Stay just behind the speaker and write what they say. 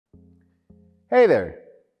Hey there,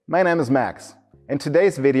 my name is Max. In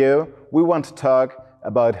today's video, we want to talk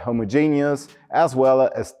about homogeneous as well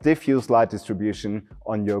as diffuse light distribution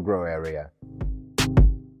on your grow area.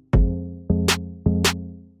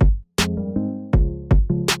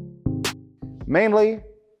 Mainly,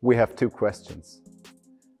 we have two questions.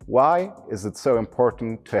 Why is it so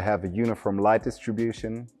important to have a uniform light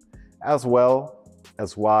distribution, as well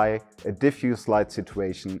as why a diffuse light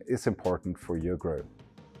situation is important for your grow?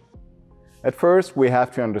 At first, we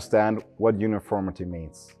have to understand what uniformity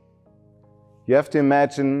means. You have to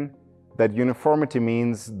imagine that uniformity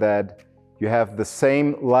means that you have the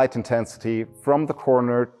same light intensity from the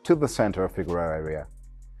corner to the center of the grow area.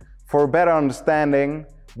 For a better understanding,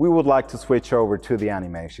 we would like to switch over to the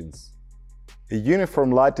animations. A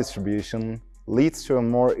uniform light distribution leads to a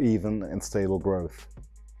more even and stable growth.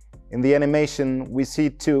 In the animation, we see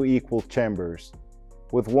two equal chambers,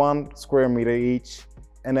 with 1 square meter each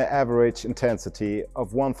and an average intensity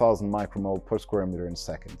of 1000 micromole per square meter in a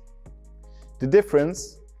second. The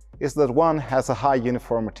difference is that one has a high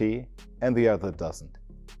uniformity and the other doesn't.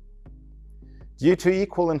 Due to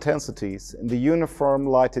equal intensities in the uniform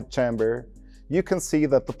lighted chamber, you can see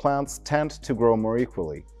that the plants tend to grow more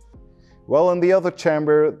equally, while in the other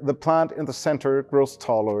chamber, the plant in the center grows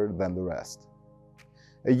taller than the rest.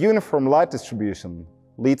 A uniform light distribution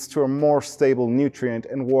leads to a more stable nutrient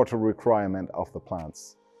and water requirement of the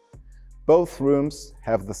plants. Both rooms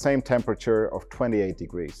have the same temperature of 28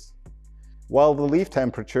 degrees. While the leaf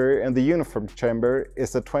temperature in the uniform chamber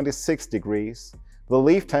is at 26 degrees, the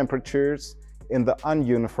leaf temperatures in the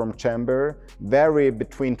ununiform chamber vary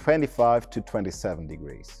between 25 to 27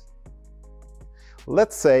 degrees.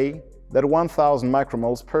 Let's say that 1000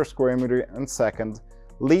 micromoles per square meter in a second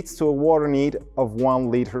leads to a water need of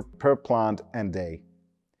 1 liter per plant and day.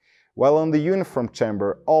 While in the uniform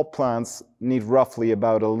chamber, all plants need roughly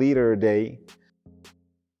about 1 liter a day,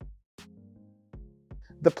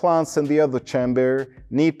 the plants in the other chamber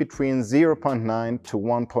need between 0.9 to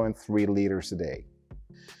 1.3 liters a day.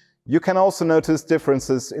 You can also notice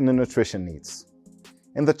differences in the nutrition needs.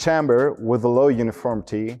 In the chamber with a low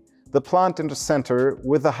uniformity, the plant in the center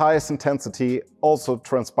with the highest intensity also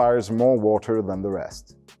transpires more water than the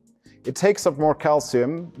rest. It takes up more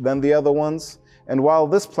calcium than the other ones, and while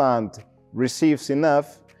this plant receives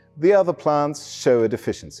enough, the other plants show a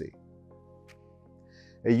deficiency.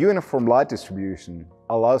 A uniform light distribution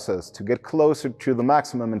allows us to get closer to the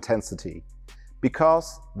maximum intensity,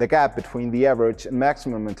 because the gap between the average and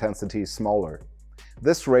maximum intensity is smaller.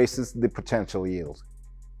 This raises the potential yield.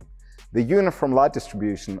 The uniform light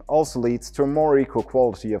distribution also leads to a more equal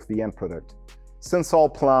quality of the end product, since all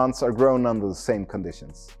plants are grown under the same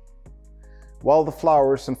conditions. While the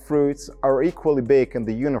flowers and fruits are equally big in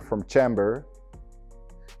the uniform chamber,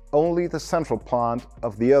 only the central plant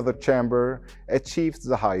of the other chamber achieves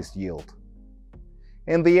the highest yield.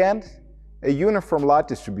 In the end, a uniform light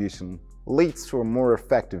distribution leads to a more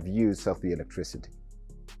effective use of the electricity.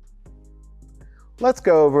 Let's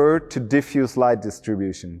go over to diffuse light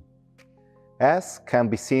distribution. As can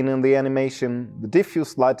be seen in the animation, the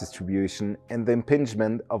diffuse light distribution and the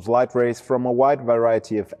impingement of light rays from a wide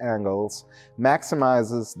variety of angles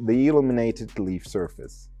maximizes the illuminated leaf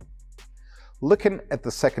surface. Looking at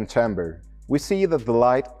the second chamber, we see that the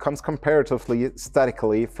light comes comparatively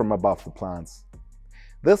statically from above the plants.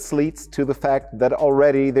 This leads to the fact that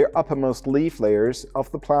already their uppermost leaf layers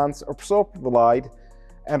of the plants absorb the light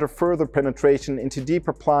and a further penetration into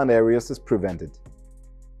deeper plant areas is prevented.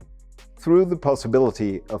 Through the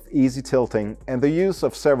possibility of easy tilting and the use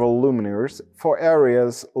of several luminaires for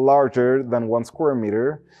areas larger than 1 square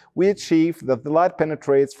meter, we achieve that the light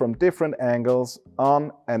penetrates from different angles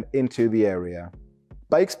on and into the area.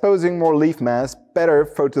 By exposing more leaf mass, better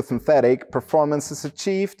photosynthetic performance is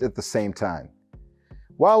achieved at the same time.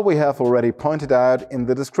 While we have already pointed out in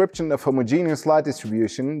the description of homogeneous light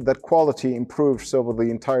distribution that quality improves over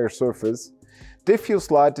the entire surface, diffuse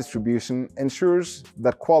light distribution ensures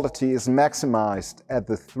that quality is maximized at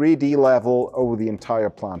the 3D level over the entire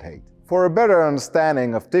plant height. For a better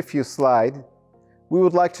understanding of diffuse light, we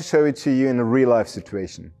would like to show it to you in a real-life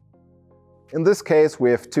situation. In this case, we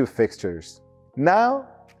have two fixtures. Now,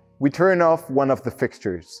 we turn off one of the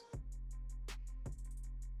fixtures.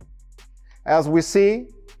 As we see,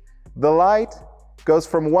 the light goes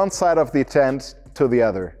from one side of the tent to the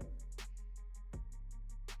other.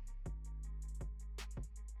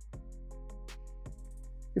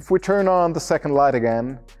 If we turn on the second light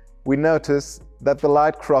again, we notice that the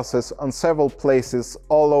light crosses on several places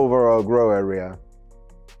all over our grow area,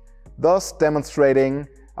 thus demonstrating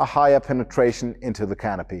a higher penetration into the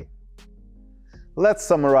canopy. Let's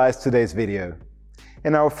summarize today's video.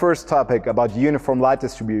 In our first topic about uniform light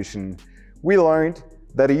distribution, we learned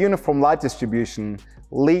that a uniform light distribution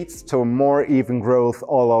leads to a more even growth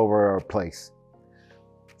all over our place.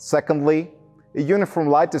 Secondly, a uniform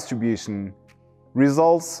light distribution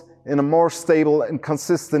results in a more stable and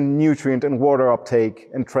consistent nutrient and water uptake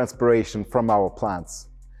and transpiration from our plants,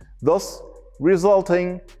 thus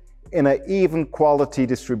resulting in an even quality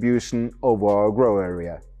distribution over our grow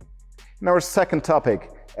area. In our second topic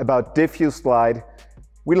about diffuse light,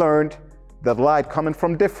 we learned that light coming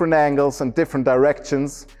from different angles and different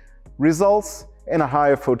directions results in a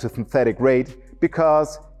higher photosynthetic rate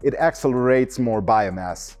because it accelerates more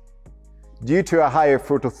biomass. Due to a higher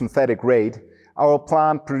photosynthetic rate, our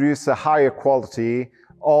plant produces a higher quality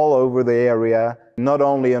all over the area, not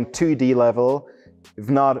only on 2D level, if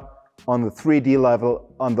not on the 3D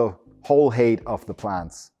level, on the whole height of the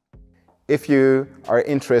plants. If you are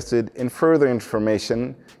interested in further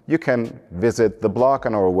information, you can visit the blog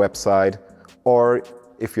on our website, or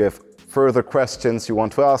if you have further questions you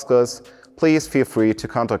want to ask us, please feel free to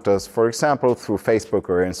contact us, for example, through Facebook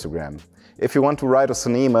or Instagram. If you want to write us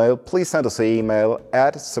an email, please send us an email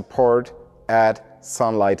at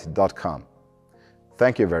support@sanlight.com.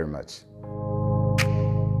 Thank you very much.